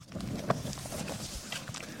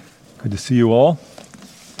Good to see you all.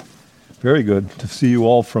 Very good to see you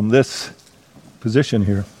all from this position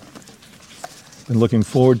here. Been looking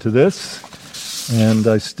forward to this, and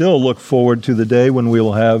I still look forward to the day when we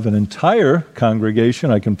will have an entire congregation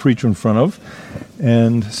I can preach in front of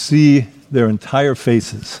and see their entire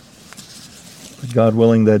faces. But God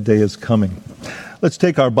willing, that day is coming. Let's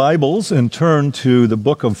take our Bibles and turn to the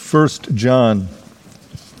book of 1 John.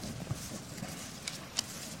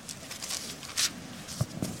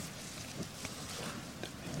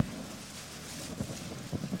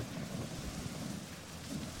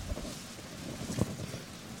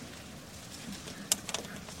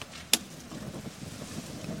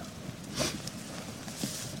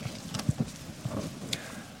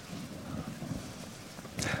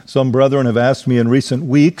 Some brethren have asked me in recent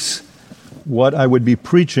weeks what I would be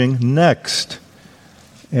preaching next.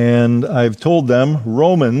 And I've told them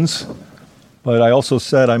Romans, but I also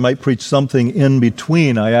said I might preach something in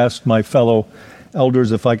between. I asked my fellow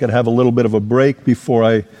elders if I could have a little bit of a break before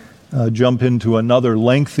I jump into another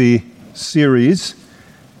lengthy series.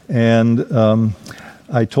 And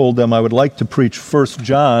I told them I would like to preach 1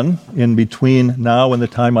 John in between now and the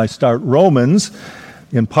time I start Romans,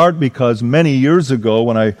 in part because many years ago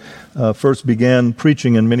when I first began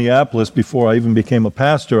preaching in Minneapolis, before I even became a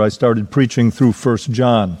pastor, I started preaching through 1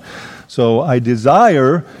 John. So I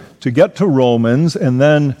desire to get to Romans and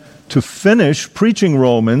then to finish preaching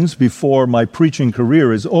Romans before my preaching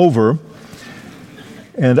career is over.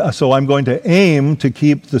 And so I'm going to aim to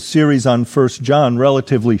keep the series on 1 John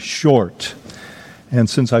relatively short. And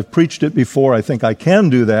since I've preached it before, I think I can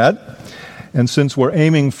do that. And since we're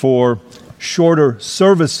aiming for shorter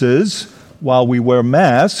services while we wear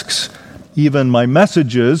masks, even my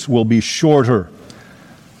messages will be shorter,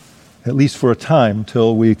 at least for a time,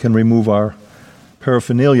 till we can remove our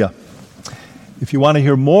paraphernalia. If you want to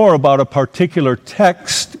hear more about a particular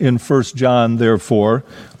text in 1 John, therefore,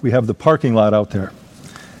 we have the parking lot out there,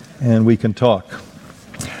 and we can talk.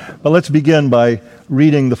 But let's begin by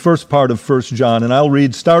reading the first part of 1 John, and I'll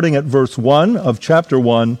read starting at verse 1 of chapter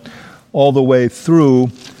 1 all the way through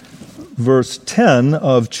verse 10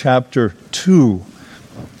 of chapter 2.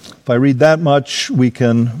 If I read that much, we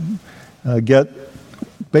can get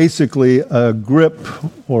basically a grip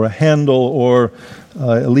or a handle or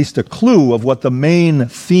at least a clue of what the main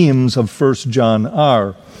themes of 1 John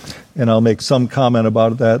are. And I'll make some comment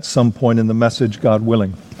about that at some point in the message, God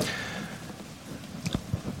willing.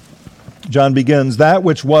 John begins, "That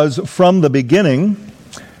which was from the beginning,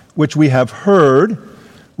 which we have heard,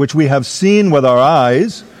 which we have seen with our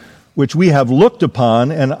eyes, which we have looked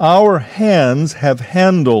upon, and our hands have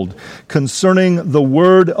handled, concerning the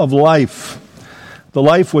word of life. The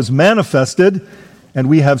life was manifested, and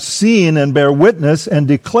we have seen and bear witness and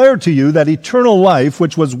declare to you that eternal life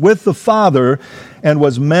which was with the Father and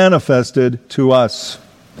was manifested to us.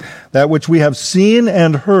 That which we have seen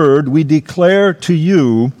and heard we declare to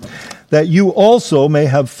you, that you also may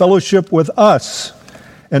have fellowship with us.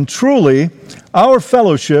 And truly, our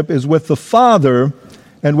fellowship is with the Father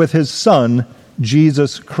and with his Son,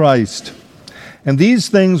 Jesus Christ. And these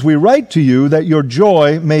things we write to you, that your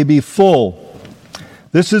joy may be full.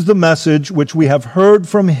 This is the message which we have heard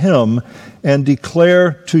from him and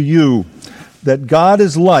declare to you, that God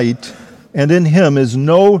is light, and in him is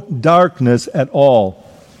no darkness at all.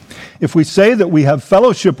 If we say that we have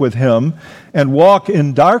fellowship with him and walk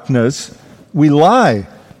in darkness, we lie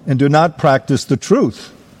and do not practice the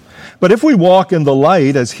truth. But if we walk in the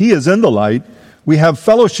light as he is in the light, we have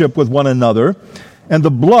fellowship with one another, and the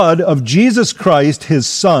blood of Jesus Christ, his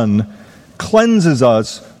Son, cleanses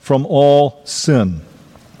us from all sin.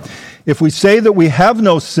 If we say that we have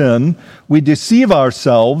no sin, we deceive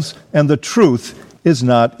ourselves, and the truth is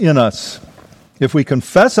not in us. If we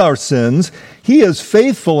confess our sins, he is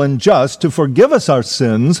faithful and just to forgive us our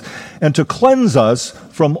sins and to cleanse us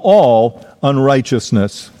from all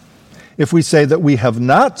unrighteousness. If we say that we have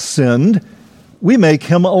not sinned, we make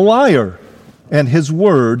him a liar, and his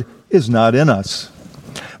word is not in us.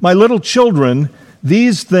 My little children,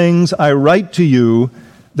 these things I write to you,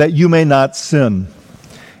 that you may not sin.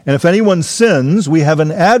 And if anyone sins, we have an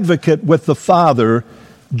advocate with the Father,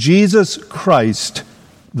 Jesus Christ,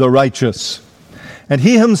 the righteous. And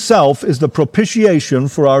he himself is the propitiation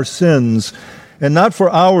for our sins, and not for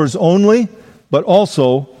ours only, but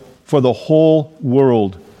also for the whole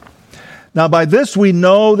world. Now by this we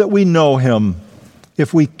know that we know him,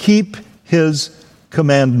 if we keep his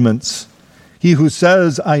commandments. He who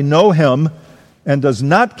says, I know him, and does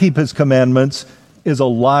not keep his commandments is a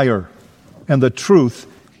liar, and the truth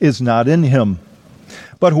is not in him.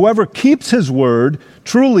 But whoever keeps his word,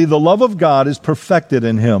 truly the love of God is perfected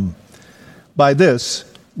in him. By this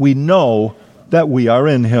we know that we are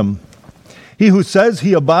in him. He who says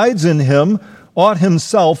he abides in him ought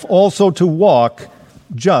himself also to walk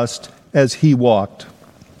just as he walked.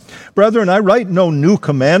 Brethren, I write no new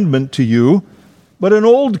commandment to you, but an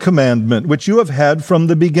old commandment which you have had from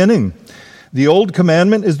the beginning. The old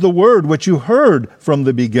commandment is the word which you heard from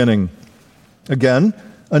the beginning. Again,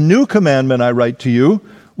 a new commandment I write to you,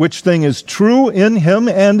 which thing is true in him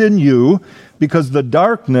and in you, because the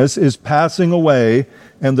darkness is passing away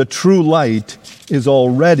and the true light is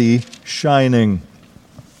already shining.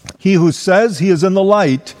 He who says he is in the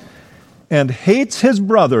light and hates his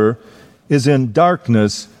brother is in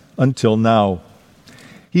darkness until now.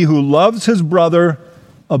 He who loves his brother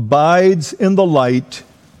abides in the light,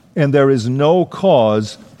 and there is no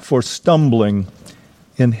cause for stumbling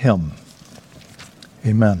in him.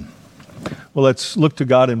 Amen. Well, let's look to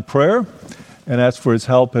God in prayer and ask for his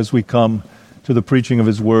help as we come to the preaching of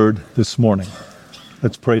his word this morning.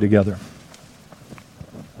 Let's pray together.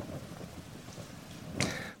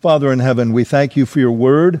 Father in heaven, we thank you for your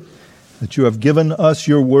word, that you have given us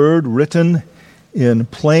your word written in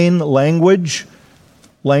plain language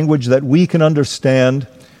that we can understand.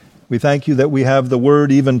 We thank you that we have the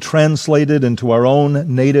word even translated into our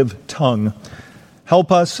own native tongue.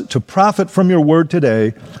 Help us to profit from your word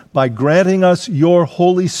today by granting us your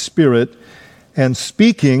Holy Spirit and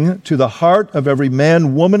speaking to the heart of every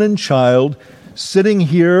man, woman, and child sitting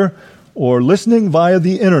here or listening via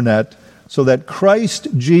the internet, so that Christ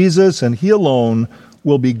Jesus and he alone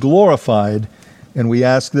will be glorified. And we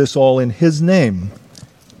ask this all in his name.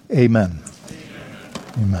 Amen.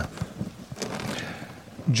 Amen.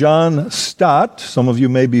 John Stott, some of you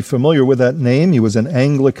may be familiar with that name. He was an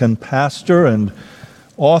Anglican pastor and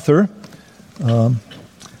author.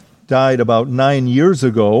 Died about 9 years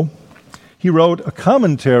ago. He wrote a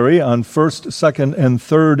commentary on 1st, 2nd, and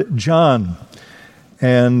 3rd John.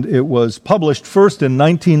 And it was published first in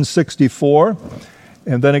 1964,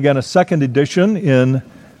 and then again a second edition in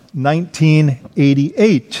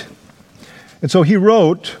 1988. And so he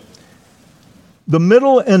wrote, "The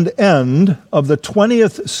middle and end of the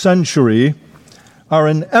 20th century are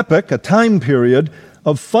an epoch, a time period,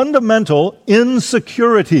 of fundamental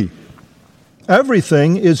insecurity.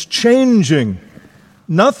 Everything is changing.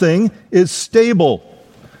 Nothing is stable.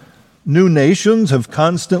 New nations have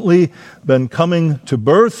constantly been coming to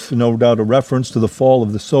birth," no doubt a reference to the fall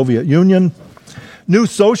of the Soviet Union. "New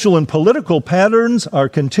social and political patterns are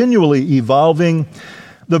continually evolving.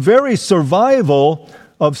 The very survival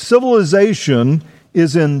of civilization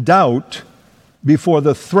is in doubt before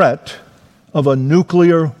the threat of a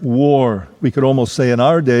nuclear war." We could almost say in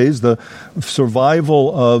our days the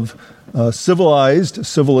survival of civilized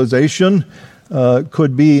civilization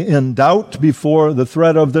could be in doubt before the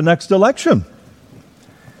threat of the next election.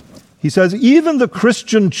 He says, "Even the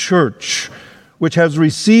Christian church, which has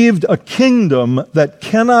received a kingdom that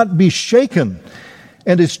cannot be shaken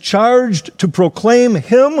and is charged to proclaim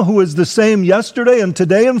him who is the same yesterday and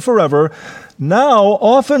today and forever, now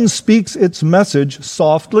often speaks its message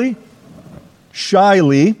softly,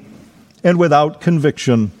 shyly, and without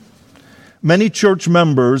conviction. Many church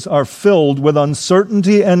members are filled with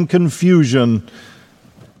uncertainty and confusion.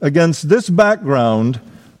 Against this background,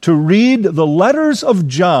 to read the letters of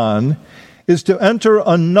John is to enter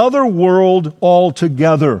another world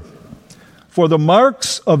altogether. For the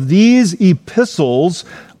marks of these epistles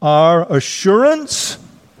are assurance,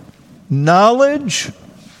 knowledge,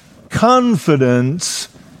 confidence,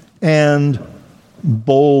 and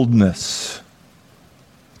boldness."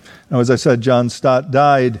 Now, as I said, John Stott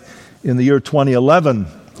died in the year 2011.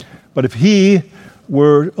 But if he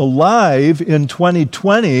were alive in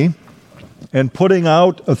 2020 and putting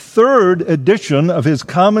out a third edition of his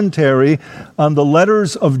commentary on the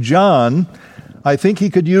letters of John, I think he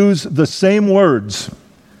could use the same words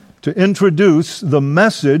to introduce the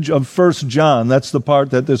message of 1 John. That's the part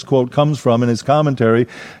that this quote comes from in his commentary,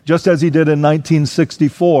 just as he did in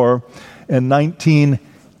 1964 and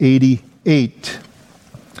 1988.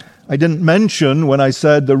 I didn't mention when I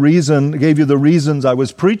said gave you the reasons I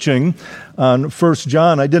was preaching on 1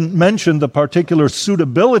 John, I didn't mention the particular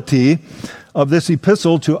suitability of this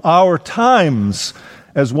epistle to our times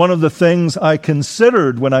as one of the things I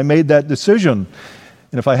considered when I made that decision.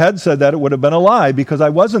 And if I had said that, it would have been a lie, because I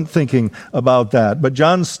wasn't thinking about that. But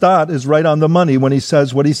John Stott is right on the money when he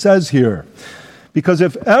says what he says here. Because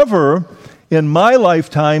if ever, in my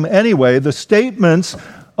lifetime anyway, the statements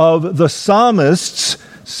of the psalmists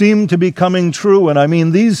seem to be coming true, and I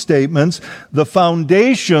mean these statements: the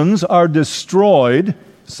foundations are destroyed,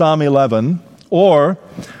 Psalm 11, or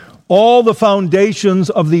all the foundations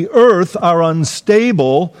of the earth are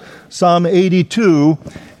unstable, Psalm 82,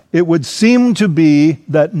 it would seem to be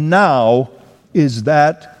that now is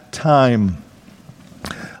that time.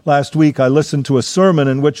 Last week I listened to a sermon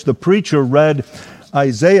in which the preacher read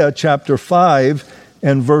Isaiah chapter 5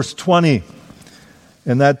 and verse 20.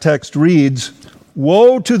 And that text reads,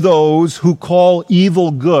 "Woe to those who call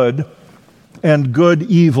evil good and good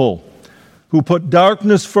evil, who put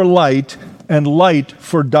darkness for light and light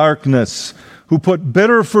for darkness, who put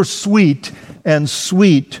bitter for sweet and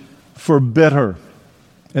sweet for bitter."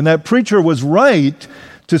 And that preacher was right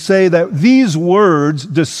to say that these words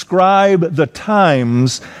describe the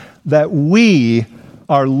times that we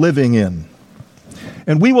are living in.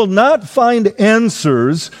 And we will not find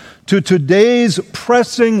answers to today's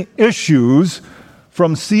pressing issues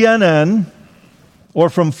from CNN or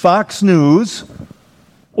from Fox News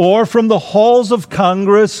or from the halls of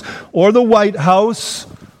Congress or the White House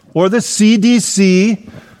or the CDC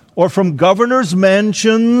or from governors'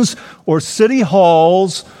 mansions or city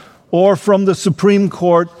halls or from the Supreme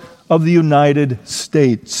Court of the United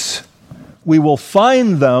States. We will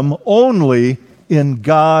find them only in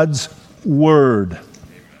God's Word.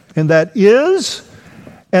 And that is,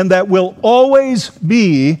 and that will always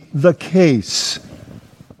be the case.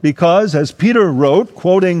 Because, as Peter wrote,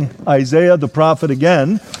 quoting Isaiah the prophet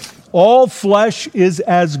again, "All flesh is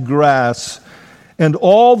as grass, and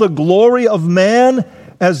all the glory of man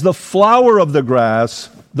as the flower of the grass.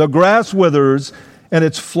 The grass withers, and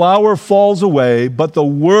its flower falls away, but the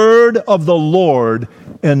word of the Lord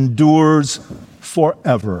endures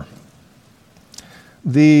forever."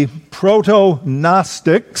 The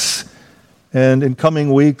proto-Gnostics, and in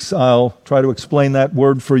coming weeks I'll try to explain that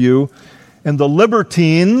word for you, and the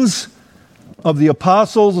libertines of the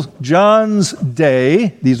Apostle John's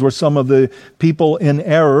day, these were some of the people in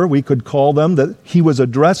error, we could call them, that he was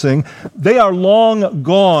addressing, they are long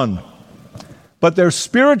gone. But their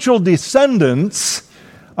spiritual descendants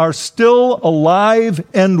are still alive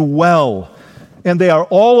and well. And they are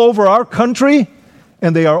all over our country,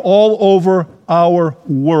 and they are all over our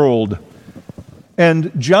world.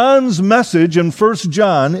 And John's message in 1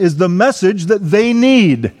 John is the message that they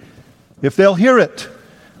need, if they'll hear it.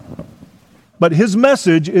 But his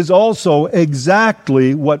message is also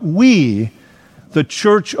exactly what we, the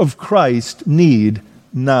Church of Christ, need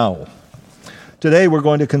now. Today we're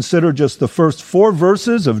going to consider just the first 4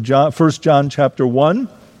 verses of 1 John chapter 1.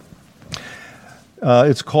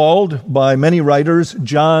 It's called by many writers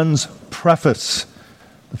John's Preface,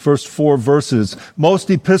 the first 4 verses. Most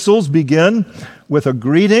epistles begin with a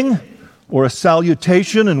greeting or a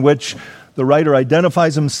salutation in which the writer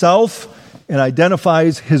identifies himself and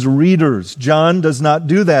identifies his readers. John does not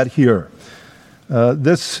do that here.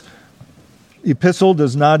 This epistle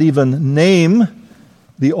does not even name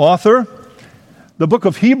the author. The book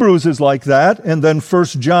of Hebrews is like that, and then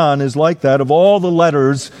 1 John is like that of all the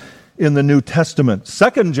letters in the New Testament.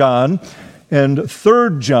 2 John and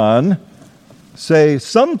 3 John say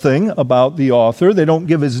something about the author. They don't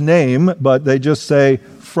give his name, but they just say,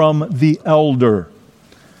 "from the elder."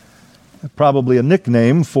 Probably a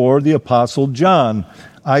nickname for the Apostle John.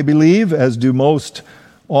 I believe, as do most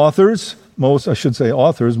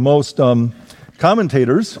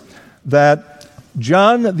commentators, that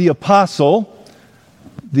John the Apostle,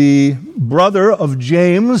 the brother of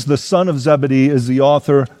James, the son of Zebedee, is the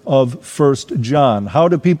author of 1 John. How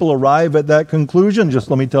do people arrive at that conclusion?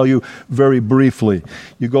 Just let me tell you very briefly.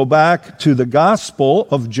 You go back to the Gospel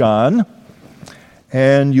of John,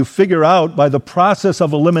 and you figure out by the process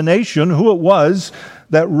of elimination who it was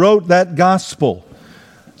that wrote that gospel.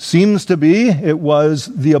 Seems to be it was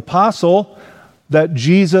the apostle that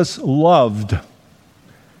Jesus loved.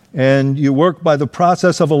 And you work by the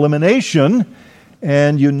process of elimination,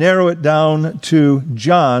 and you narrow it down to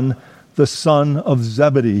John, the son of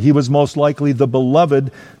Zebedee. He was most likely the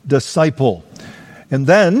beloved disciple. And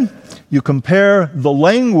then you compare the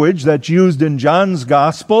language that's used in John's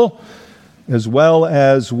gospel as well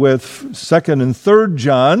as with 2 and 3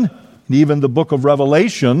 John, and even the book of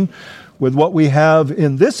Revelation, with what we have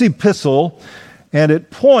in this epistle, and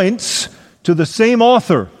it points to the same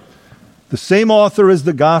author. The same author as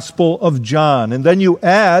the Gospel of John. And then you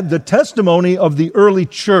add the testimony of the early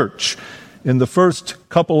church in the first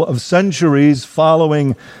couple of centuries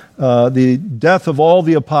following the death of all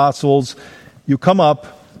the apostles. You come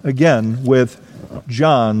up again with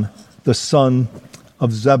John, the son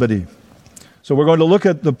of Zebedee. So we're going to look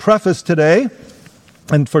at the preface today,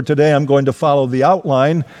 and for today I'm going to follow the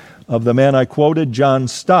outline of the man I quoted, John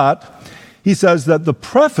Stott. He says that the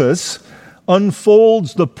preface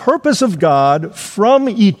unfolds the purpose of God from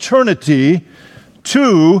eternity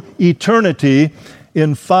to eternity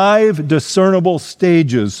in 5 discernible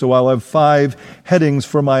stages. So I'll have 5 headings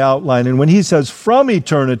for my outline. And when he says from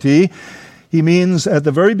eternity, he means at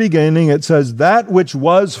the very beginning, it says that which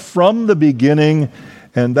was from the beginning,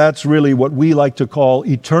 and that's really what we like to call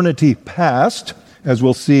eternity past, as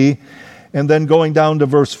we'll see. And then going down to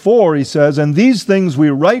verse 4, he says, and these things we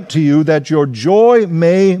write to you that your joy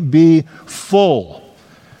may be full.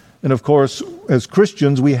 And of course, as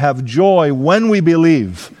Christians, we have joy when we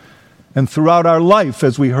believe. And throughout our life,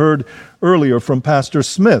 as we heard earlier from Pastor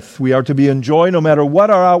Smith, we are to be in joy no matter what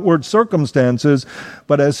our outward circumstances.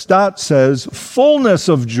 But as Stott says, fullness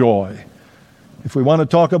of joy, if we want to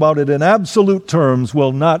talk about it in absolute terms,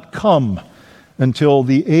 will not come until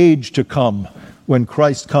the age to come when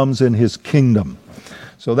Christ comes in his kingdom.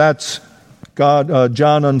 So that's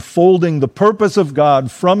John unfolding the purpose of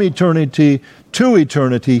God from eternity to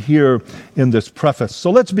eternity here in this preface.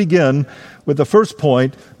 So let's begin with the first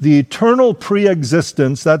point, the eternal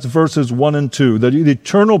preexistence. That's verses 1 and 2, the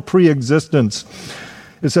eternal preexistence.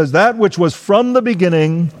 It says, that which was from the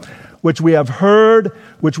beginning, which we have heard,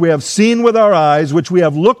 which we have seen with our eyes, which we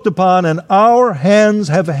have looked upon, and our hands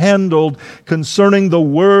have handled concerning the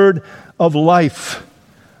word of life.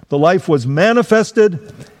 The life was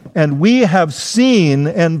manifested, and we have seen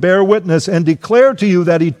and bear witness and declare to you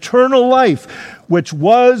that eternal life which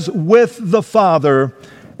was with the Father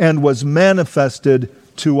and was manifested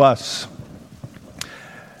to us.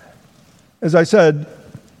 As I said,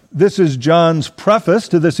 this is John's preface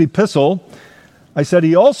to this epistle. I said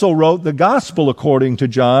he also wrote the gospel according to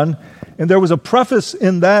John, and there was a preface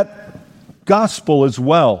in that gospel as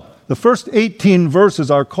well. The first 18 verses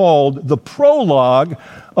are called the prologue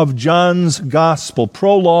of John's gospel.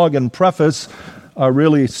 Prologue and preface are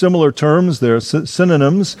really similar terms. They're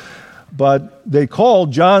synonyms, but they call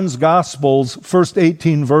John's gospel's first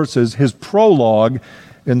 18 verses his prologue,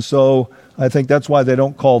 and so I think that's why they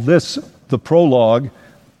don't call this the prologue,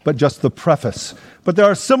 but just the preface. But there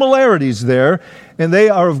are similarities there, and they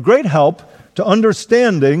are of great help to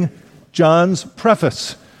understanding John's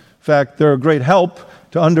preface. In fact, they're a great help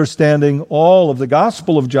to understanding all of the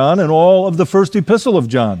Gospel of John and all of the first epistle of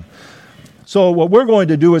John. So what we're going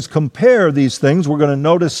to do is compare these things. We're going to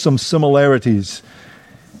notice some similarities.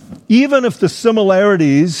 Even if the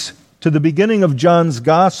similarities to the beginning of John's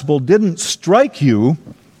Gospel didn't strike you,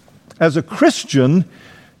 as a Christian,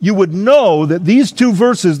 you would know that these 2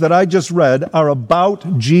 verses that I just read are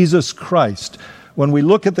about Jesus Christ. When we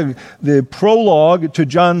look at the prologue to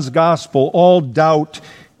John's Gospel, all doubt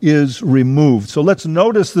is removed. So let's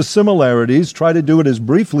notice the similarities, try to do it as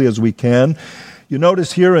briefly as we can. You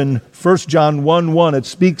notice here in 1 John 1:1, it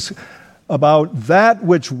speaks about that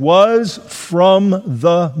which was from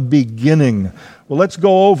the beginning. Well, let's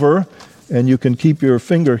go over, and you can keep your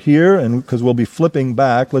finger here, and because we'll be flipping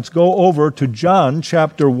back. Let's go over to John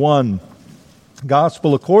chapter 1.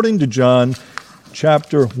 Gospel according to John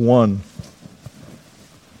chapter 1.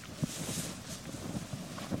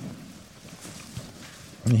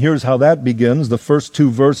 And here's how that begins, the first 2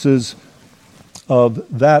 verses of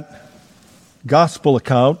that gospel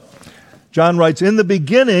account. John writes, in the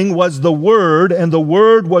beginning was the Word, and the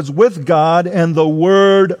Word was with God, and the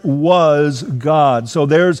Word was God. So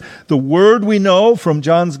there's the Word we know from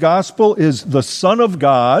John's gospel is the Son of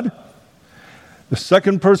God, the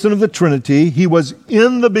second person of the Trinity. He was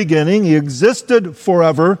in the beginning. He existed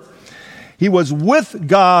forever. He was with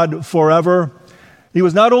God forever. He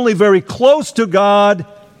was not only very close to God,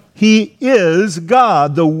 he is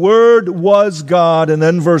God. The Word was God. And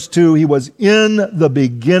then verse 2, he was in the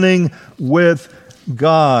beginning with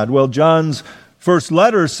God. Well, John's first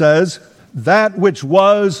letter says, that which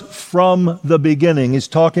was from the beginning. He's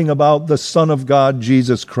talking about the Son of God,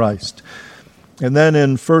 Jesus Christ. And then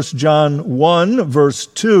in 1 John 1, verse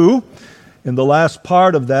 2, in the last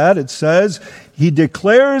part of that, it says, he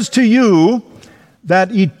declares to you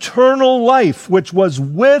that eternal life which was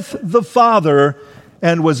with the Father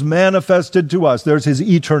and was manifested to us. There's his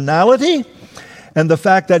eternality and the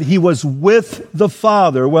fact that he was with the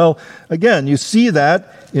Father. Well, again, you see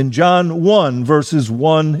that in John 1, verses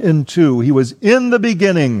 1 and 2. He was in the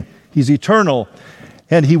beginning. He's eternal.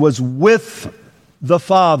 And he was with the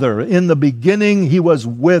Father. In the beginning, he was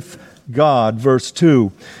with God, verse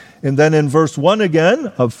 2. And then in verse 1 again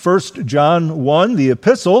of 1 John 1, the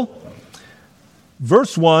epistle,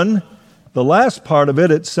 verse 1, the last part of it,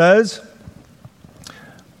 it says,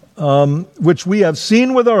 which we have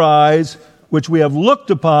seen with our eyes, which we have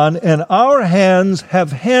looked upon, and our hands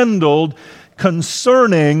have handled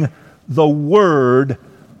concerning the word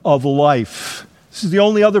of life. This is the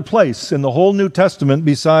only other place in the whole New Testament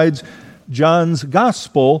besides John's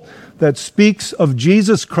gospel that speaks of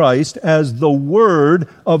Jesus Christ as the Word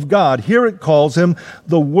of God. Here it calls him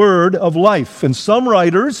the Word of life. And some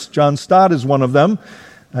writers, John Stott is one of them.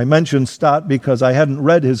 I mentioned Stott because I hadn't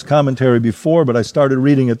read his commentary before, but I started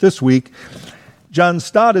reading it this week. John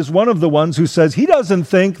Stott is one of the ones who says he doesn't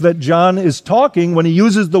think that John is talking, when he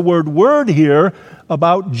uses the word here,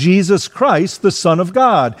 about Jesus Christ, the Son of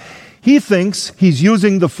God. He thinks he's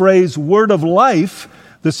using the phrase word of life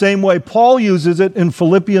the same way Paul uses it in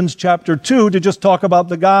Philippians chapter 2 to just talk about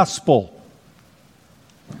the gospel.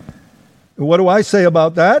 What do I say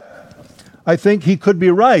about that? I think he could be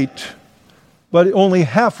right, but only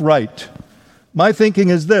half right. My thinking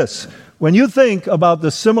is this: when you think about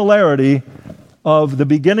the similarity of the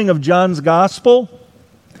beginning of John's gospel,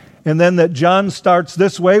 and then that John starts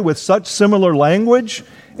this way with such similar language,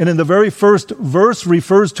 and in the very first verse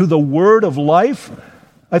refers to the word of life,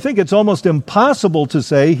 I think it's almost impossible to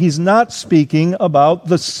say he's not speaking about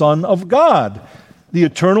the Son of God, the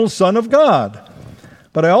eternal Son of God.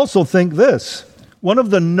 But I also think this: one of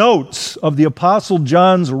the notes of the Apostle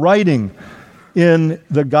John's writing in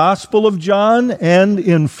the Gospel of John and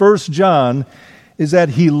in 1 John is that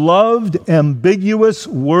he loved ambiguous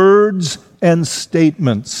words and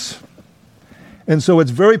statements. And so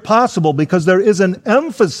it's very possible, because there is an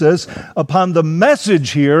emphasis upon the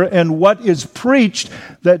message here and what is preached,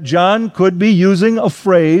 that John could be using a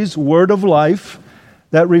phrase, word of life,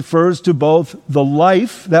 that refers to both the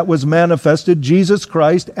life that was manifested, Jesus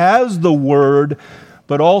Christ, as the Word,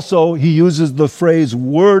 but also he uses the phrase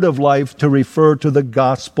word of life to refer to the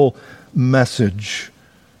gospel message.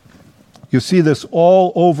 You see this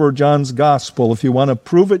all over John's gospel. If you want to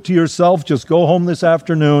prove it to yourself, just go home this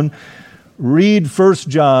afternoon, read 1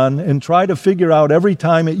 John, and try to figure out every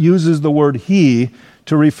time it uses the word he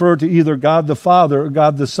to refer to either God the Father or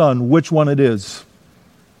God the Son, which one it is.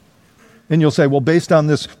 And you'll say, well, based on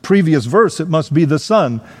this previous verse, it must be the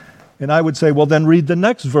Son. And I would say, well, then read the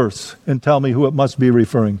next verse and tell me who it must be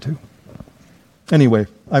referring to. Anyway,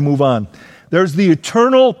 I move on. There's the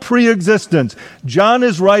eternal pre-existence. John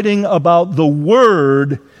is writing about the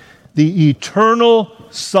Word, the eternal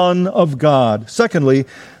Son of God. Secondly,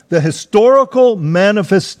 the historical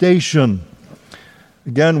manifestation.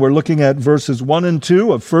 Again, we're looking at verses 1 and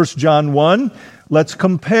 2 of 1 John 1. Let's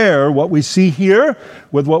compare what we see here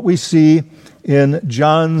with what we see in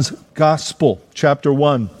John's Gospel, chapter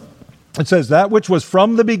 1. It says, that which was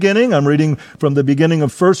from the beginning, I'm reading from the beginning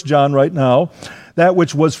of 1 John right now, that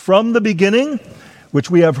which was from the beginning,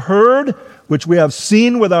 which we have heard, which we have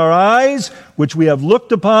seen with our eyes, which we have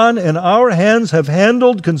looked upon, and our hands have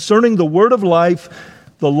handled concerning the word of life.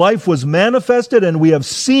 The life was manifested, and we have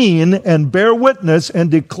seen and bear witness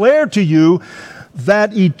and declare to you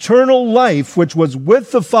that eternal life which was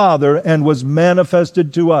with the Father and was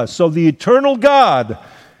manifested to us. So the eternal God.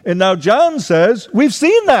 And now John says, we've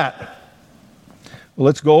seen that. Well,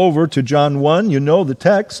 let's go over to John 1. You know the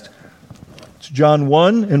text. It's John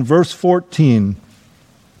 1 and verse 14.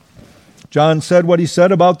 John said what he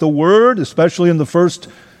said about the Word, especially in the first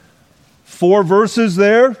 4 verses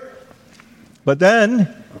there. But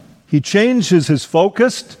then he changes his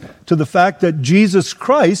focus to the fact that Jesus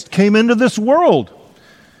Christ came into this world.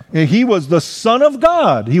 And he was the Son of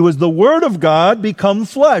God. He was the Word of God become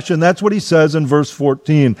flesh. And that's what he says in verse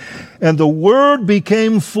 14. And the Word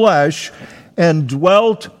became flesh and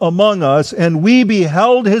dwelt among us, and we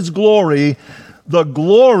beheld his glory, the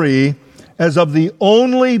glory as of the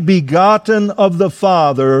only begotten of the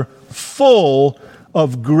Father, full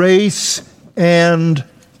of grace and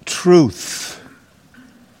truth.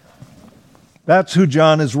 That's who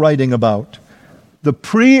John is writing about. The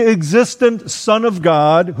pre-existent Son of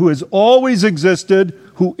God, who has always existed,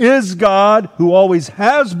 who is God, who always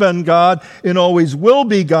has been God, and always will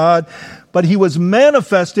be God, but he was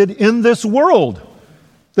manifested in this world,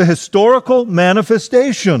 the historical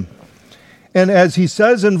manifestation. And as he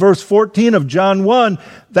says in verse 14 of John 1,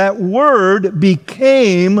 that Word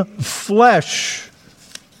became flesh.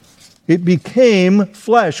 It became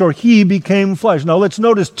flesh, or he became flesh. Now let's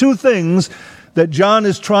notice 2 things that John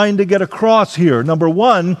is trying to get across here. Number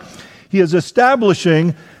 1, he is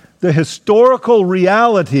establishing the historical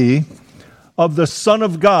reality of the Son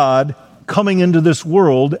of God coming into this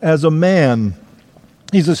world as a man.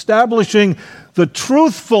 He's establishing the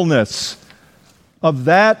truthfulness of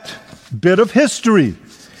that bit of history.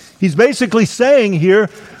 He's basically saying here,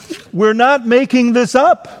 we're not making this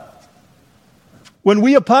up. When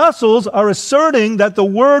we apostles are asserting that the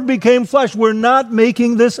Word became flesh, we're not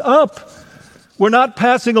making this up. We're not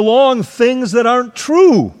passing along things that aren't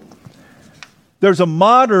true. There's a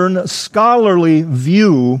modern scholarly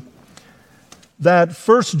view that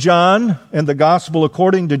 1 John and the Gospel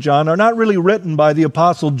according to John are not really written by the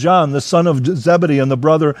Apostle John, the son of Zebedee and the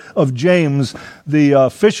brother of James, the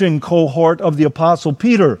fishing cohort of the Apostle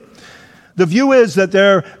Peter. The view is that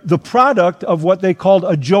they're the product of what they called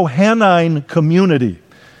a Johannine community.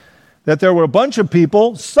 That there were a bunch of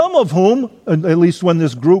people, some of whom, at least when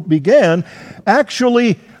this group began,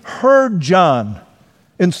 actually heard John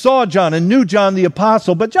and saw John and knew John the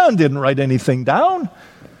Apostle, but John didn't write anything down.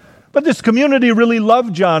 But this community really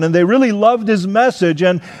loved John, and they really loved his message.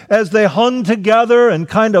 And as they hung together and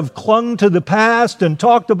kind of clung to the past and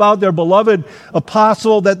talked about their beloved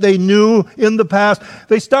apostle that they knew in the past,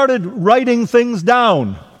 they started writing things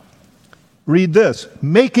down. Read this,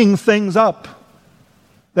 making things up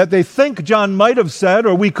that they think John might have said,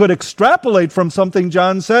 or we could extrapolate from something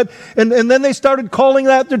John said, and then they started calling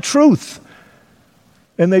that the truth.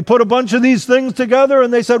 And they put a bunch of these things together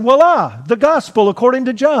and they said, voila, the gospel according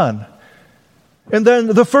to John. And then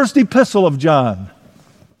the first epistle of John.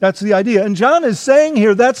 That's the idea. And John is saying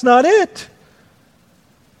here, that's not it.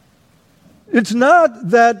 It's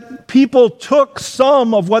not that people took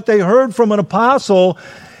some of what they heard from an apostle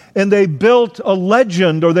and they built a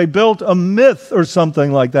legend or they built a myth or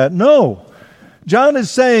something like that. No. John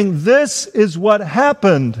is saying this is what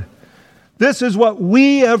happened. This is what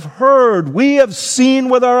we have heard, we have seen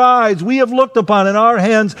with our eyes, we have looked upon, and our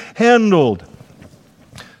hands handled.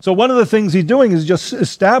 So one of the things he's doing is just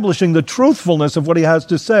establishing the truthfulness of what he has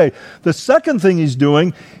to say. The second thing he's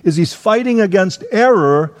doing is he's fighting against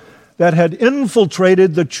error that had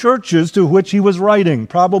infiltrated the churches to which he was writing,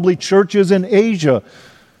 probably churches in Asia,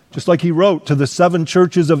 just like he wrote to the 7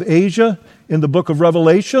 churches of Asia in the book of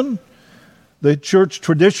Revelation. The church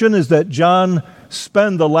tradition is that John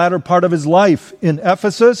spend the latter part of his life in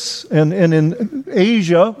Ephesus and in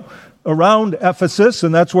Asia around Ephesus,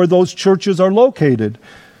 and that's where those churches are located.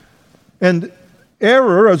 And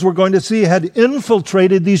error, as we're going to see, had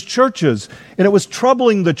infiltrated these churches, and it was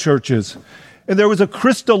troubling the churches. And there was a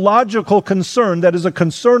Christological concern, that is a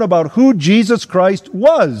concern about who Jesus Christ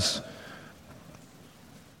was.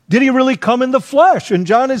 Did he really come in the flesh? And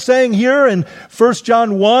John is saying here in 1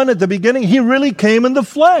 John 1 at the beginning, he really came in the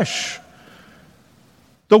flesh.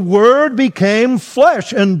 The Word became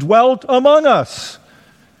flesh and dwelt among us.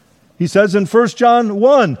 He says in 1 John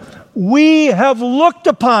 1, we have looked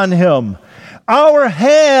upon him. Our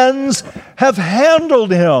hands have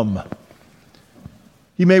handled him.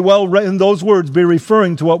 He may well, in those words, be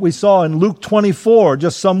referring to what we saw in Luke 24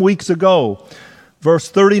 just some weeks ago. Verse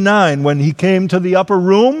 39, when he came to the upper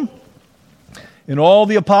room, and all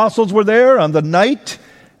the apostles were there on the night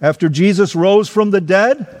after Jesus rose from the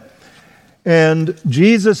dead. And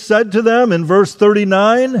Jesus said to them in verse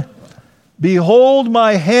 39, behold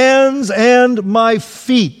my hands and my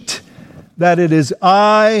feet, that it is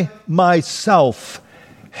I myself.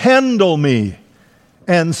 Handle me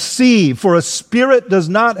and see, for a spirit does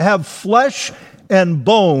not have flesh and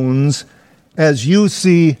bones as you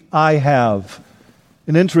see I have.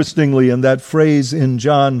 And interestingly, in that phrase in 1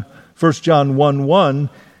 John 1:1,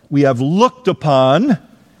 we have looked upon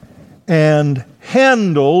and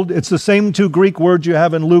handled. It's the same 2 Greek words you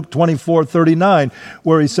have in Luke 24:39,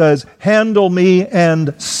 where he says, handle me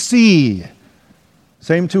and see.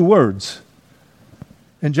 Same 2 words.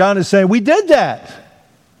 And John is saying, we did that.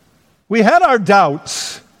 We had our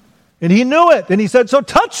doubts, and he knew it. And he said, so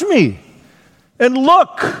touch me and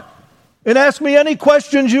look and ask me any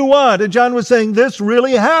questions you want. And John was saying, this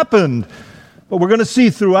really happened. But we're going to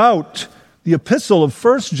see throughout the epistle of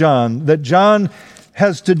 1 John that John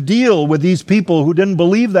has to deal with these people who didn't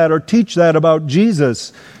believe that or teach that about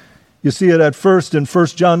Jesus. You see it at first in 1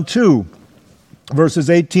 John 2, verses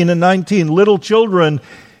 18 and 19. Little children,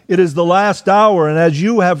 it is the last hour, and as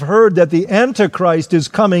you have heard that the Antichrist is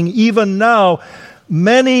coming, even now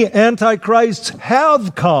many antichrists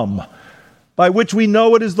have come, by which we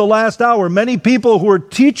know it is the last hour. Many people who are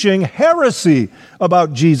teaching heresy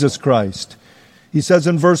about Jesus Christ. He says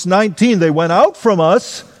in verse 19, they went out from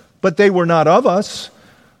us, but they were not of us.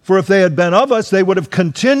 For if they had been of us, they would have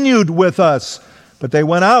continued with us. But they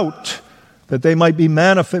went out, that they might be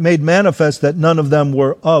made manifest that none of them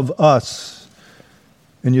were of us.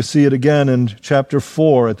 And you see it again in chapter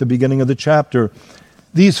 4, at the beginning of the chapter.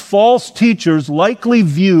 These false teachers likely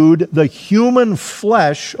viewed the human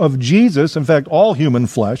flesh of Jesus, in fact, all human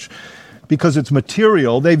flesh, because it's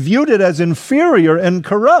material, they viewed it as inferior and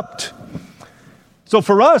corrupt. So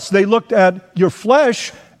for us, they looked at your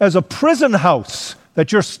flesh as a prison house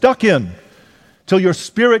that you're stuck in till your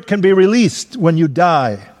spirit can be released when you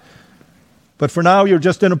die. But for now, you're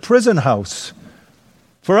just in a prison house.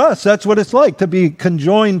 For us, that's what it's like to be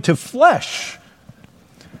conjoined to flesh.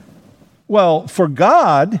 Well, for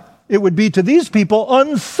God, it would be to these people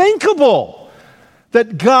unthinkable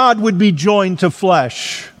that God would be joined to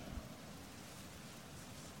flesh.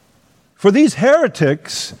 For these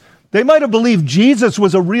heretics, they might have believed Jesus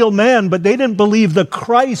was a real man, but they didn't believe the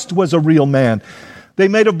Christ was a real man. They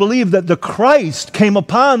might have believed that the Christ came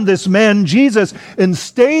upon this man, Jesus, and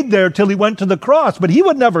stayed there till he went to the cross. But he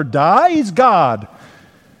would never die. He's God.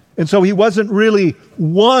 And so he wasn't really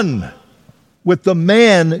one with the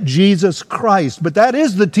man, Jesus Christ. But that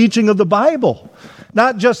is the teaching of the Bible.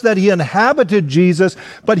 Not just that he inhabited Jesus,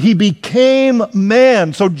 but he became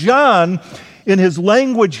man. So John, in his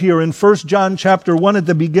language here in 1 John chapter 1 at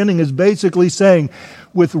the beginning, is basically saying,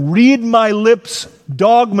 with read my lips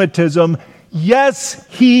dogmatism, yes,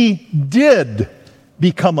 he did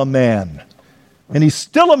become a man. And he's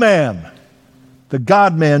still a man. The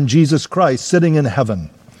God-man, Jesus Christ, sitting in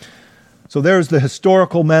heaven. So there's the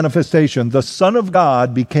historical manifestation. The Son of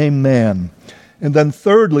God became man. And then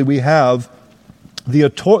thirdly, we have the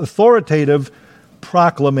authoritative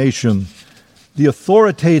proclamation. The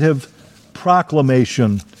authoritative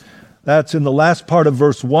proclamation. That's in the last part of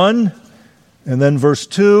verse 1, and then verse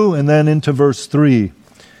 2, and then into verse 3.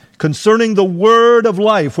 Concerning the word of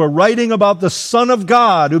life, we're writing about the Son of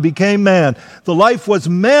God who became man. The life was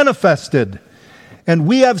manifested, and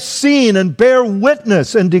we have seen and bear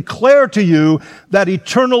witness and declare to you that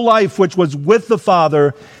eternal life which was with the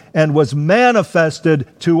Father and was manifested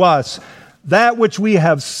to us. That which we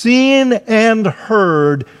have seen and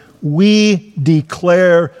heard, we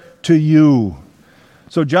declare to you.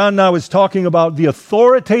 So John now is talking about the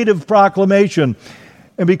authoritative proclamation.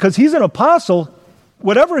 And because he's an apostle,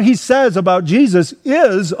 whatever he says about Jesus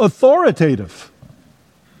is authoritative.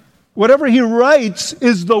 Whatever he writes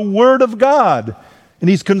is the Word of God. And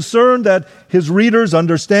he's concerned that his readers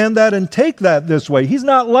understand that and take that this way. He's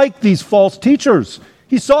not like these false teachers.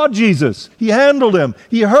 He saw Jesus. He handled him.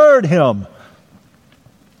 He heard him.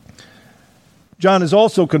 John is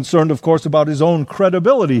also concerned, of course, about his own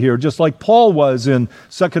credibility here, just like Paul was in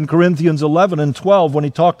 2 Corinthians 11 and 12 when he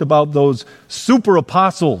talked about those super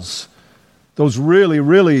apostles, those really,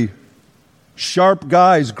 really sharp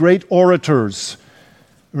guys, great orators.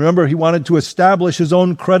 Remember, he wanted to establish his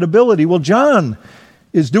own credibility. Well, John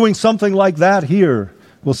is doing something like that here.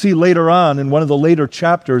 We'll see later on in one of the later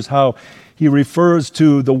chapters how he refers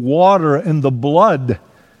to the water and the blood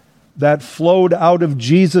that flowed out of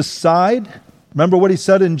Jesus' side. Remember what he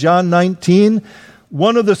said in John 19?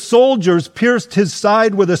 One of the soldiers pierced his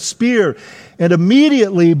side with a spear, and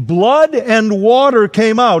immediately blood and water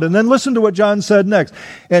came out. And then listen to what John said next.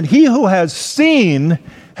 And he who has seen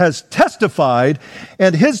has testified,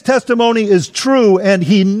 and his testimony is true, and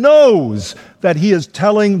he knows that he is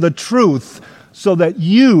telling the truth so that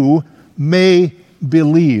you may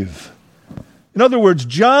believe. In other words,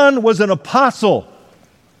 John was an apostle.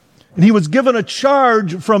 And he was given a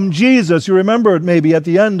charge from Jesus. You remember it maybe at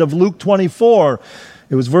the end of Luke 24.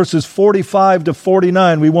 It was verses 45 to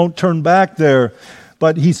 49. We won't turn back there.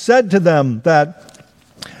 But he said to them that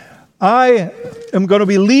I am going to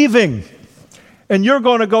be leaving, and you're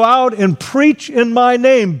going to go out and preach in my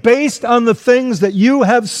name based on the things that you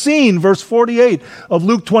have seen. Verse 48 of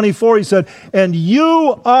Luke 24, he said, and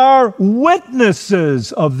you are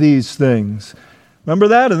witnesses of these things. Remember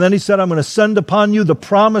that? And then he said, I'm going to send upon you the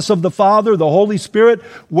promise of the Father, the Holy Spirit.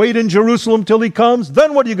 Wait in Jerusalem till he comes.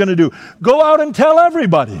 Then what are you going to do? Go out and tell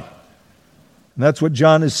everybody. And that's what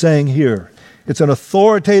John is saying here. It's an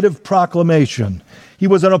authoritative proclamation. He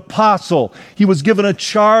was an apostle. He was given a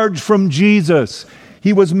charge from Jesus.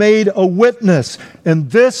 He was made a witness.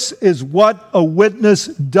 And this is what a witness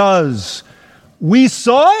does. We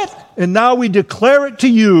saw it, and now we declare it to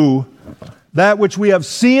you. That which we have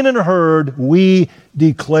seen and heard, we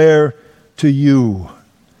declare to you.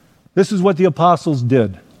 This is what the apostles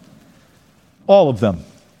did. All of them.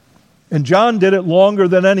 And John did it longer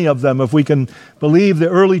than any of them, if we can believe the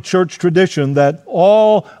early church tradition that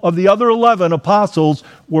all of the other 11 apostles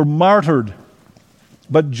were martyred.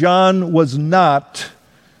 But John was not.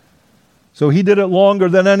 So he did it longer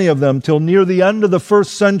than any of them, till near the end of the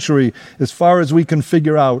first century, as far as we can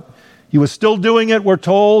figure out. He was still doing it, we're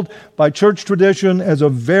told, by church tradition as a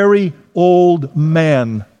very old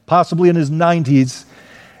man, possibly in his 90s.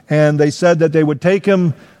 And they said that they would take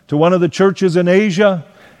him to one of the churches in Asia,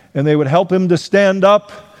 and they would help him to stand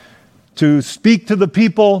up, to speak to the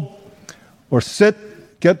people, or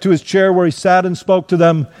get to his chair where he sat and spoke to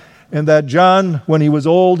them, and that John, when he was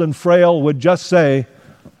old and frail, would just say,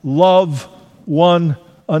 love one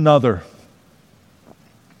another.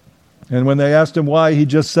 And when they asked him why he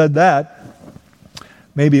just said that,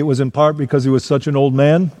 maybe it was in part because he was such an old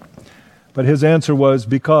man, but his answer was,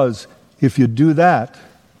 because If you do that,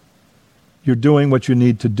 you're doing what you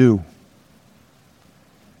need to do.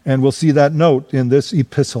 And we'll see that note in this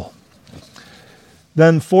epistle.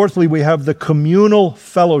 Then fourthly, we have the communal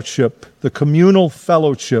fellowship. The communal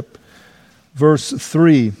fellowship. Verse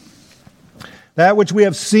 3. That which we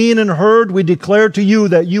have seen and heard, we declare to you,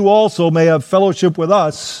 that you also may have fellowship with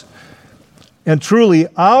us. And truly,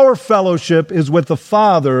 our fellowship is with the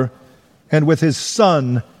Father and with His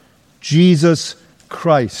Son, Jesus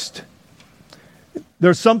Christ.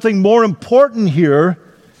 There's something more important here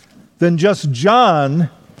than just John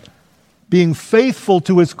being faithful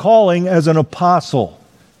to his calling as an apostle.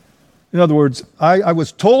 In other words, I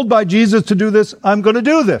was told by Jesus to do this, I'm going to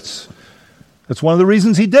do this. That's one of the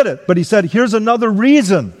reasons he did it. But he said, here's another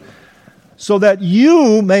reason, so that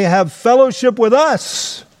you may have fellowship with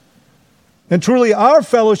us. And truly, our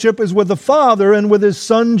fellowship is with the Father and with His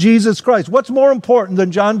Son, Jesus Christ. What's more important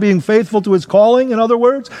than John being faithful to his calling, in other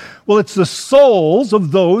words? Well, it's the souls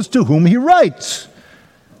of those to whom he writes.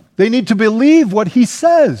 They need to believe what he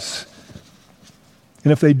says.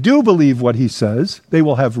 And if they do believe what he says, they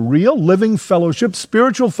will have real, living fellowship,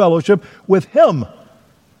 spiritual fellowship with him,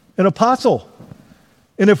 an apostle.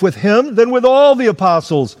 And if with him, then with all the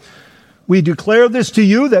apostles. We declare this to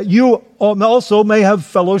you, that you also may have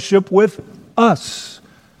fellowship with us.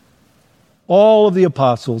 All of the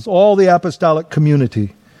apostles, all the apostolic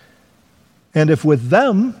community. And if with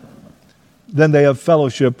them, then they have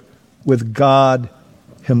fellowship with God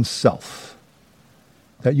Himself.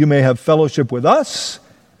 That you may have fellowship with us,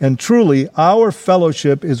 and truly our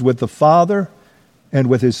fellowship is with the Father and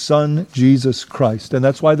with His Son, Jesus Christ. And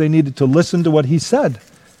that's why they needed to listen to what He said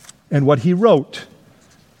and what He wrote,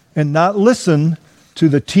 and not listen to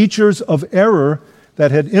the teachers of error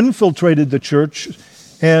that had infiltrated the church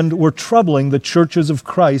and were troubling the churches of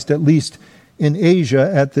Christ, at least in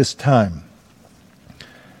Asia at this time.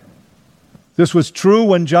 This was true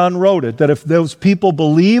when John wrote it, that if those people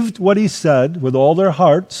believed what he said with all their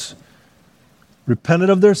hearts, repented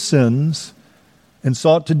of their sins, and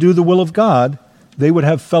sought to do the will of God, they would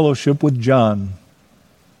have fellowship with John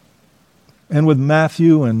and with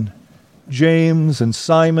Matthew and James and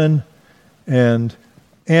Simon and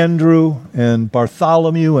Andrew and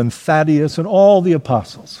Bartholomew and Thaddeus and all the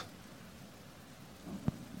apostles.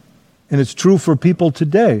 And it's true for people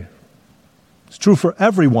today. It's true for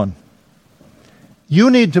everyone. You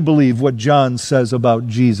need to believe what John says about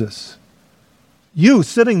Jesus. You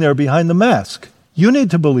sitting there behind the mask, you need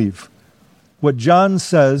to believe what John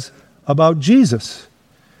says about Jesus.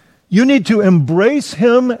 You need to embrace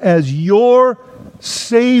Him as your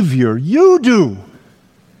Savior. You do.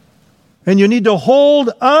 And you need to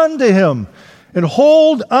hold on to Him and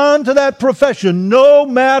hold on to that profession no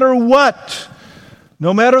matter what.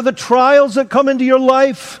 No matter the trials that come into your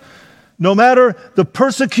life, no matter the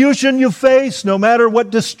persecution you face, no matter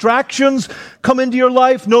what distractions come into your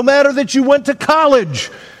life, no matter that you went to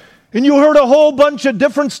college and you heard a whole bunch of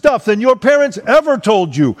different stuff than your parents ever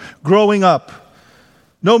told you growing up,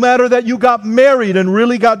 no matter that you got married and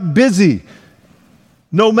really got busy,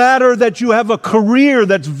 no matter that you have a career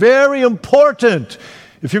that's very important,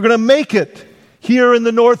 if you're going to make it here in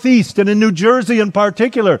the Northeast and in New Jersey in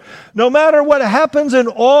particular, no matter what happens in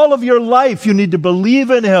all of your life, you need to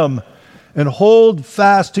believe in Him and hold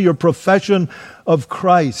fast to your profession of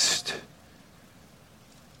Christ.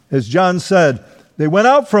 As John said, they went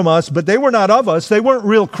out from us, but they were not of us. They weren't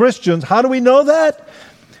real Christians. How do we know that?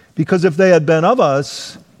 Because if they had been of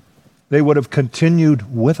us, they would have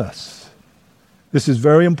continued with us. This is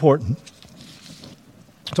very important.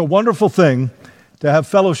 It's a wonderful thing to have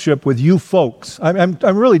fellowship with you folks. I'm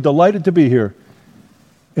really delighted to be here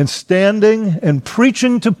and standing and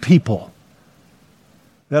preaching to people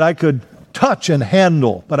that I could touch and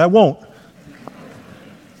handle, but I won't.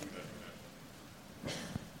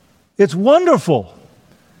 It's wonderful.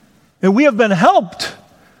 And we have been helped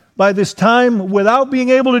by this time without being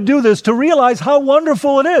able to do this to realize how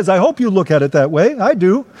wonderful it is. I hope you look at it that way. I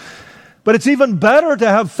do. But it's even better to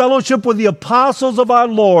have fellowship with the apostles of our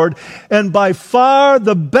Lord. And by far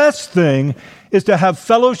the best thing is to have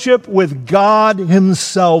fellowship with God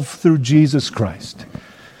Himself through Jesus Christ.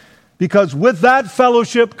 Because with that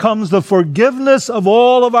fellowship comes the forgiveness of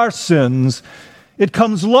all of our sins. It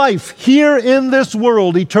comes life here in this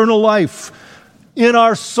world, eternal life in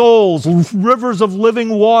our souls, rivers of living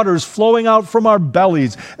waters flowing out from our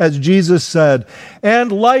bellies, as Jesus said,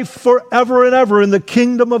 and life forever and ever in the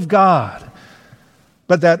kingdom of God.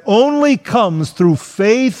 But that only comes through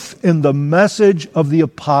faith in the message of the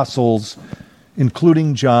apostles,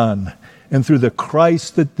 including John, and through the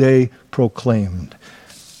Christ that they proclaimed.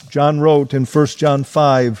 John wrote in 1 John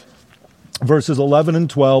 5, verses 11 and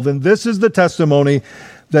 12. And this is the testimony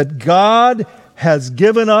that God has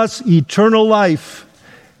given us eternal life,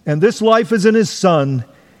 and this life is in His Son.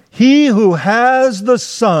 He who has the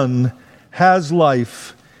Son has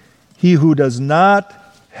life. He who does not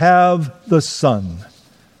have the Son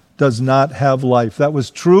does not have life. That was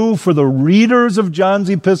true for the readers of John's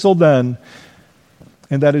epistle then,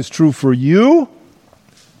 and that is true for you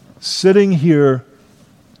sitting here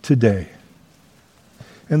today.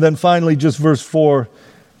 And then finally, just verse 4,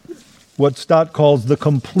 what Stott calls the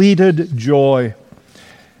completed joy.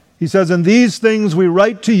 He says, "And these things we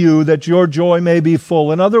write to you that your joy may be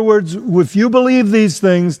full." In other words, if you believe these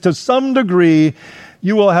things to some degree,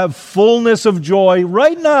 you will have fullness of joy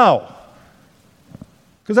right now.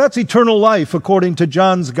 Because that's eternal life according to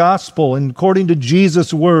John's gospel and according to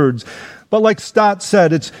Jesus' words. But like Stott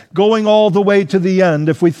said, it's going all the way to the end.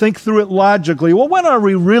 If we think through it logically, well, when are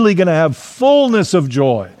we really going to have fullness of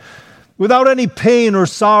joy? Without any pain or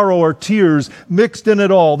sorrow or tears mixed in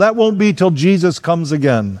at all. That won't be till Jesus comes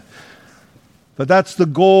again. But that's the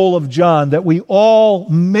goal of John, that we all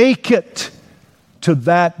make it to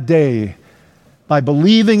that day by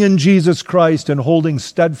believing in Jesus Christ and holding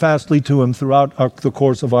steadfastly to Him throughout the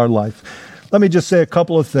course of our life. Let me just say a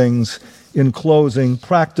couple of things in closing,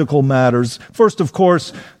 practical matters. First, of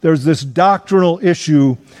course, there's this doctrinal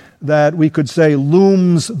issue that we could say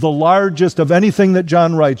looms the largest of anything that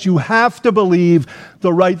John writes. You have to believe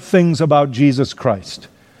the right things about Jesus Christ.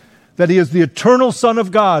 That He is the eternal Son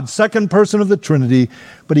of God, second person of the Trinity,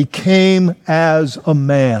 but He came as a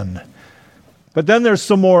man. But then there's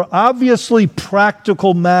some more obviously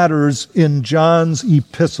practical matters in John's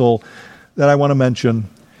epistle that I want to mention.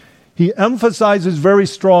 He emphasizes very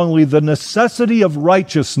strongly the necessity of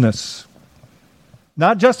righteousness.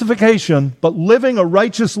 Not justification, but living a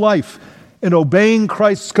righteous life and obeying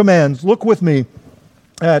Christ's commands. Look with me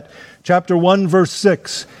at chapter 1, verse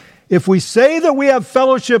 6. If we say that we have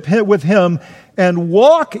fellowship with Him and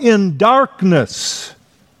walk in darkness,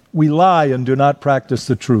 we lie and do not practice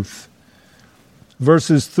the truth.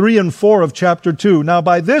 Verses 3 and 4 of chapter 2. Now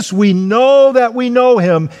by this we know that we know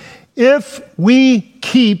Him, if we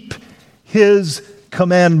keep His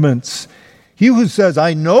commandments. He who says,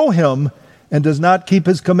 I know Him, and does not keep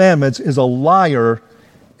His commandments is a liar,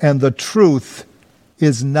 and the truth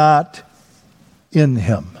is not in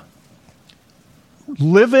him.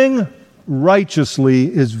 Living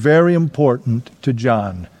righteously is very important to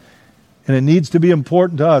John. And it needs to be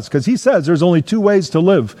important to us, because he says there's only two ways to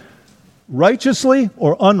live: righteously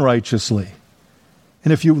or unrighteously.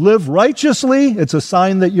 And if you live righteously, it's a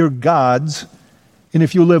sign that you're God's. And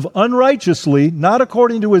if you live unrighteously, not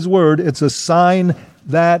according to His word, it's a sign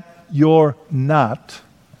that you're not.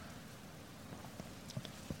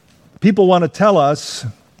 People want to tell us,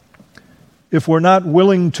 if we're not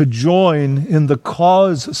willing to join in the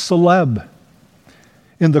cause celeb,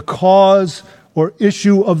 in the cause or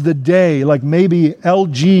issue of the day, like maybe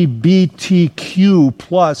LGBTQ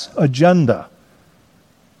plus agenda,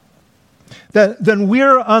 then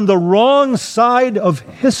we're on the wrong side of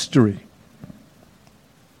history.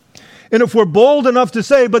 And if we're bold enough to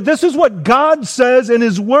say, but this is what God says in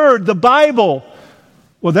His Word, the Bible,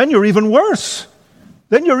 well, then you're even worse.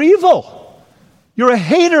 Then you're evil. You're a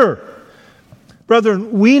hater.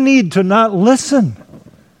 Brethren, we need to not listen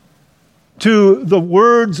to the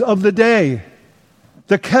words of the day,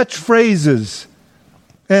 the catchphrases,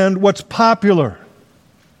 and what's popular.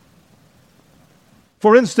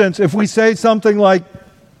 For instance, if we say something like,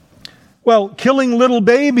 well, killing little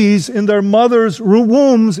babies in their mother's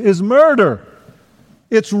wombs is murder.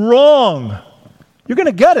 It's wrong. You're going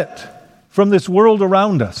to get it from this world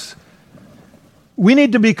around us. We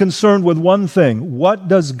need to be concerned with one thing. What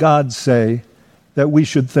does God say that we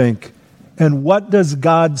should think? And what does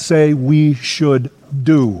God say we should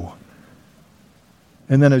do?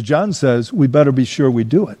 And then as John says, we better be sure we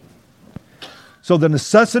do it. So the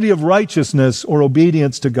necessity of righteousness or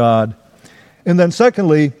obedience to God. And then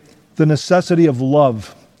secondly, the necessity of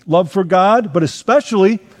love. Love for God, but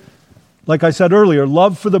especially, like I said earlier,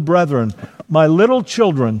 love for the brethren. My little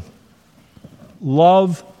children,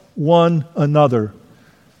 love one another.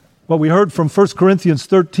 What we heard from 1 Corinthians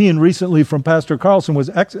 13 recently from Pastor Carlson was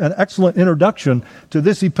an excellent introduction to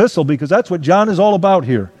this epistle, because that's what John is all about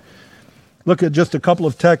here. Look at just a couple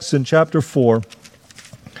of texts in chapter 4,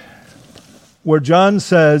 where John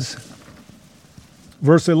says,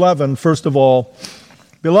 verse 11, first of all,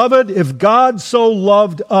 Beloved, if God so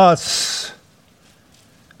loved us,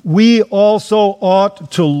 we also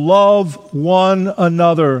ought to love one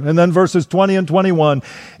another. And then verses 20 and 21.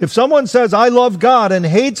 If someone says, I love God, and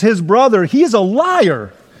hates his brother, he is a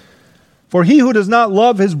liar. For he who does not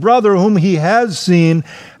love his brother whom he has seen,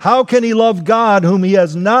 how can he love God whom he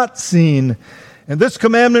has not seen? And this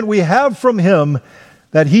commandment we have from him,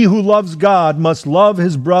 that he who loves God must love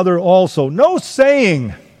his brother also. No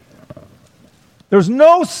saying. There's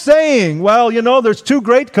no saying, well, there's two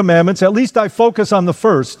great commandments. At least I focus on the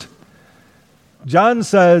first. John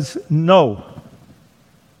says, no.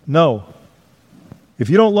 If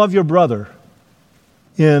you don't love your brother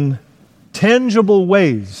in tangible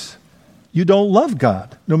ways, you don't love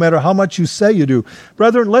God, no matter how much you say you do.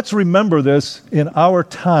 Brethren, let's remember this in our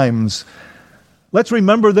times. Let's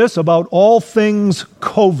remember this about all things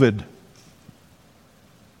COVID.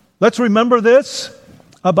 Let's remember this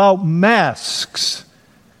about masks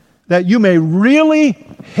that you may really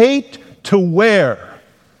hate to wear.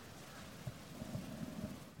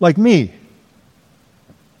 Like me.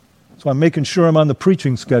 So I'm making sure I'm on the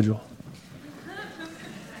preaching schedule.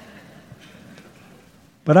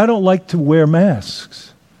 But I don't like to wear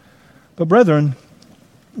masks. But brethren,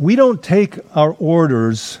 we don't take our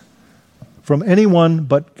orders from anyone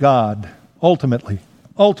but God, ultimately.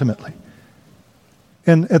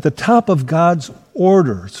 And at the top of God's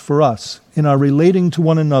orders for us in our relating to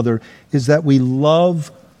one another is that we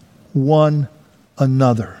love one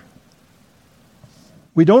another.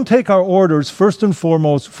 We don't take our orders, first and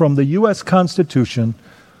foremost, from the U.S. Constitution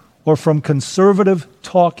or from conservative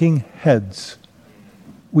talking heads.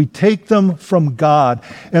 We take them from God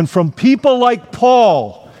and from people like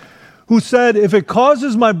Paul, who said, if it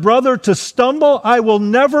causes my brother to stumble, I will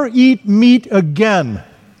never eat meat again.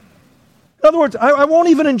 In other words, I won't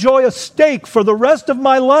even enjoy a steak for the rest of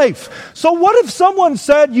my life. So what if someone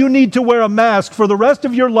said you need to wear a mask for the rest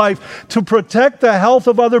of your life to protect the health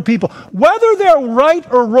of other people? Whether they're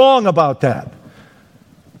right or wrong about that.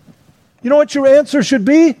 You know what your answer should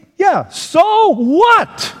be? Yeah, so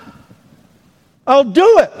what? I'll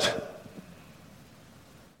do it.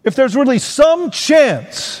 If there's really some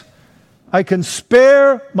chance I can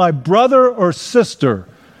spare my brother or sister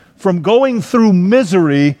from going through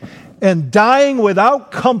misery and dying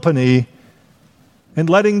without company and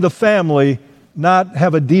letting the family not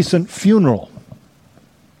have a decent funeral.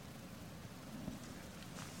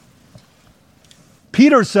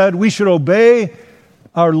 Peter said we should obey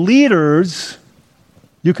our leaders.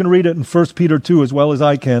 You can read it in 1 Peter 2 as well as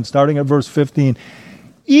I can, starting at verse 15.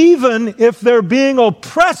 Even if they're being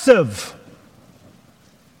oppressive.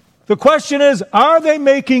 The question is, are they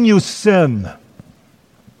making you sin?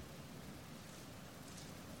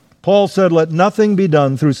 Paul said, let nothing be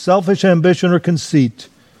done through selfish ambition or conceit,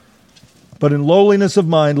 but in lowliness of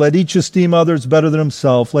mind, let each esteem others better than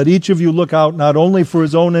himself. Let each of you look out not only for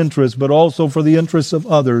his own interest, but also for the interests of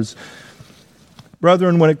others.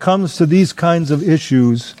 Brethren, when it comes to these kinds of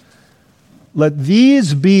issues, let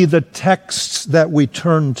these be the texts that we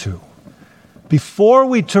turn to. Before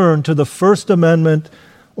we turn to the First Amendment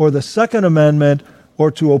or the Second Amendment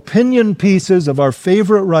or to opinion pieces of our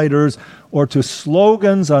favorite writers or to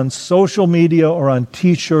slogans on social media or on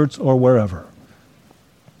T-shirts or wherever.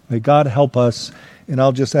 May God help us. And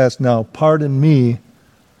I'll just ask now, pardon me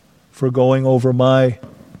for going over my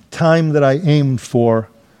time that I aimed for,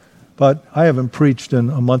 but I haven't preached in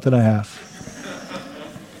a month and a half.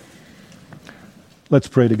 Let's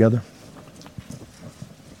pray together.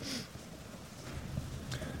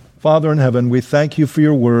 Father in heaven, we thank you for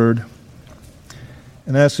your word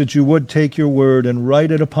and ask that you would take your word and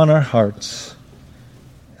write it upon our hearts.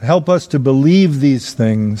 Help us to believe these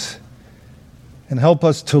things and help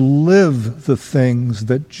us to live the things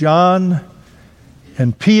that John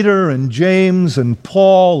and Peter and James and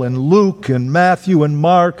Paul and Luke and Matthew and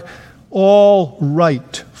Mark all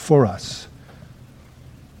write for us.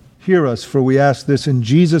 Hear us, for we ask this in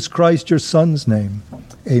Jesus Christ, your Son's name.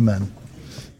 Amen.